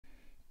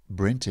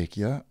BrenTech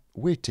here,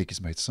 where tech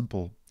is made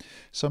simple.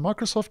 So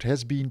Microsoft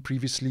has been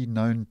previously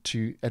known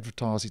to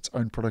advertise its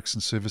own products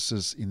and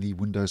services in the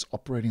Windows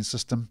operating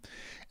system.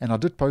 And I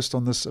did post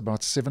on this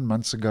about 7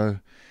 months ago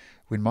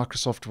when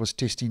Microsoft was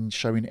testing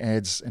showing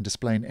ads and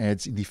displaying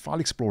ads in the File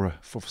Explorer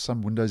for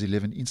some Windows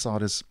 11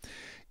 insiders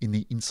in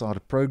the Insider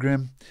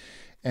program.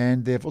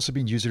 And there have also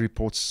been user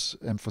reports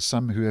for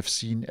some who have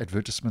seen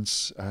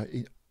advertisements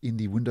in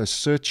the Windows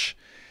search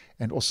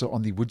and also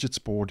on the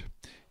widgets board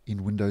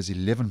in Windows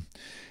 11.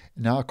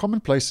 Now, a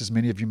common place, as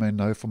many of you may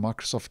know, for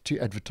Microsoft to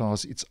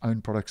advertise its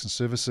own products and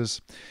services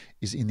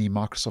is in the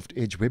Microsoft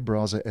Edge web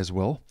browser as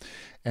well.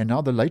 And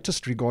now the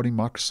latest regarding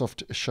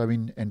Microsoft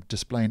showing and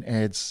displaying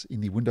ads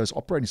in the Windows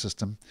operating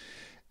system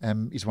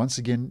is once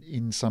again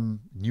in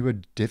some newer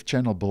dev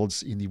channel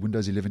builds in the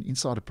Windows 11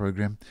 Insider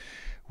program,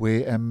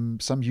 where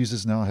some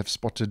users now have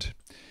spotted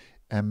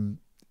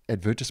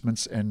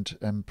advertisements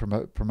and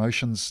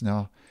promotions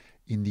now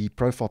in the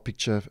profile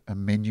picture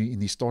menu, in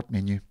the start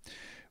menu,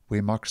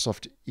 where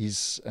Microsoft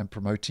is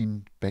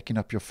promoting backing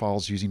up your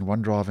files using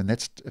OneDrive, and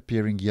that's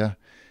appearing here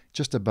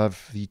just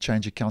above the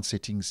change account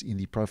settings in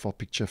the profile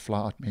picture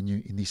flyout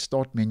menu in the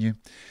start menu.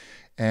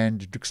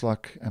 And it looks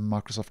like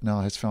Microsoft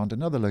now has found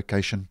another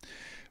location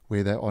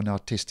where they are now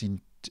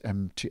testing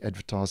to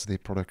advertise their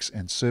products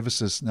and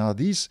services. Now,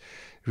 these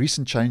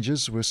recent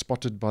changes were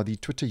spotted by the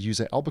Twitter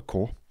user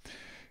Albacore,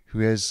 who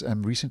has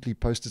recently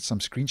posted some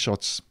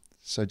screenshots.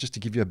 So just to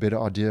give you a better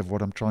idea of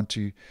what I'm trying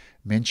to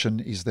mention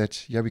is that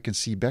here we can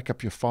see back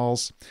up your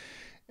files,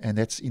 and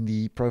that's in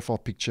the profile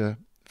picture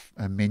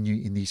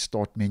menu in the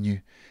start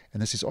menu,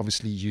 and this is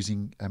obviously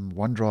using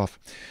OneDrive.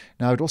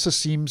 Now, it also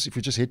seems, if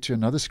we just head to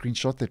another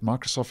screenshot, that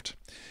Microsoft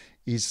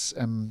is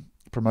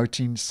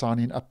promoting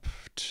signing up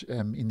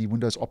in the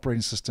Windows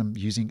operating system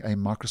using a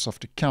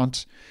Microsoft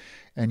account.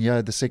 And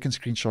yeah, the second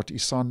screenshot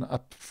is sign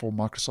up for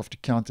Microsoft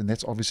account, and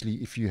that's obviously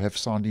if you have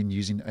signed in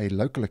using a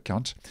local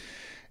account.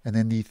 And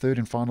then the third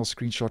and final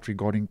screenshot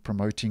regarding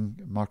promoting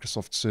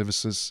Microsoft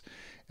services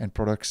and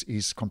products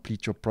is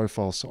complete your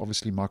profile. So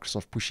obviously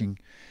Microsoft pushing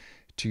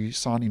to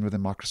sign in with a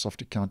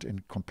Microsoft account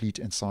and complete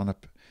and sign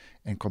up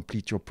and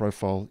complete your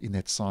profile in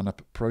that sign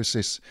up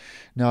process.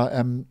 Now,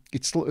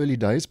 it's still early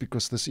days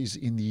because this is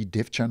in the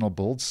dev channel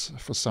builds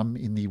for some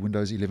in the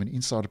Windows 11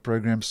 Insider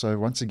program. So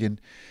once again,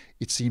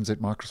 it seems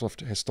that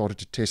Microsoft has started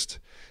to test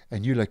a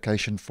new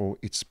location for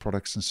its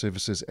products and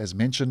services as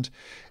mentioned.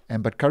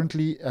 But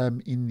currently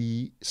in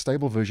the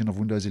stable version of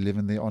Windows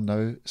 11, there are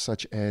no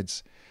such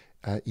ads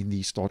in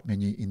the start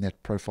menu in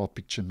that profile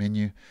picture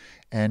menu.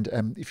 And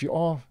if you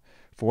are,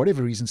 for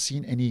whatever reason,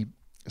 seeing any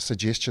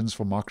suggestions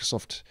for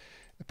Microsoft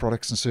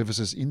products and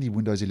services in the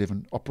Windows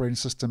 11 operating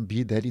system,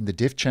 be that in the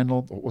dev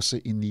channel or also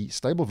in the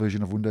stable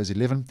version of Windows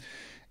 11,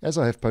 as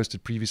I have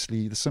posted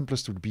previously, the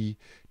simplest would be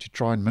to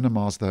try and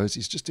minimize those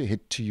is just to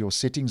head to your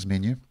settings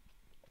menu,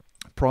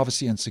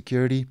 privacy and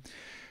security,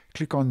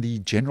 click on the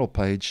general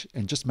page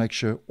and just make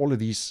sure all of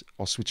these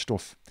are switched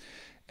off,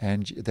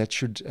 and that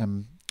should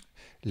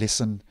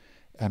lessen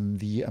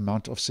the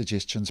amount of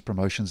suggestions,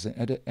 promotions,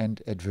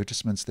 and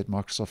advertisements that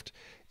Microsoft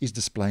is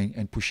displaying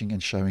and pushing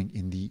and showing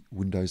in the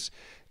Windows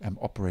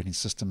operating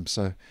system.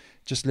 So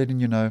just letting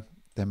you know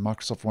that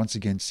Microsoft once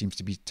again seems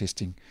to be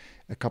testing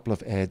a couple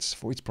of ads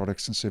for its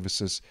products and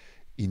services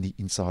in the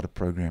Insider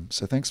program.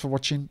 So thanks for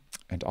watching,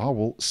 and I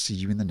will see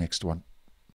you in the next one.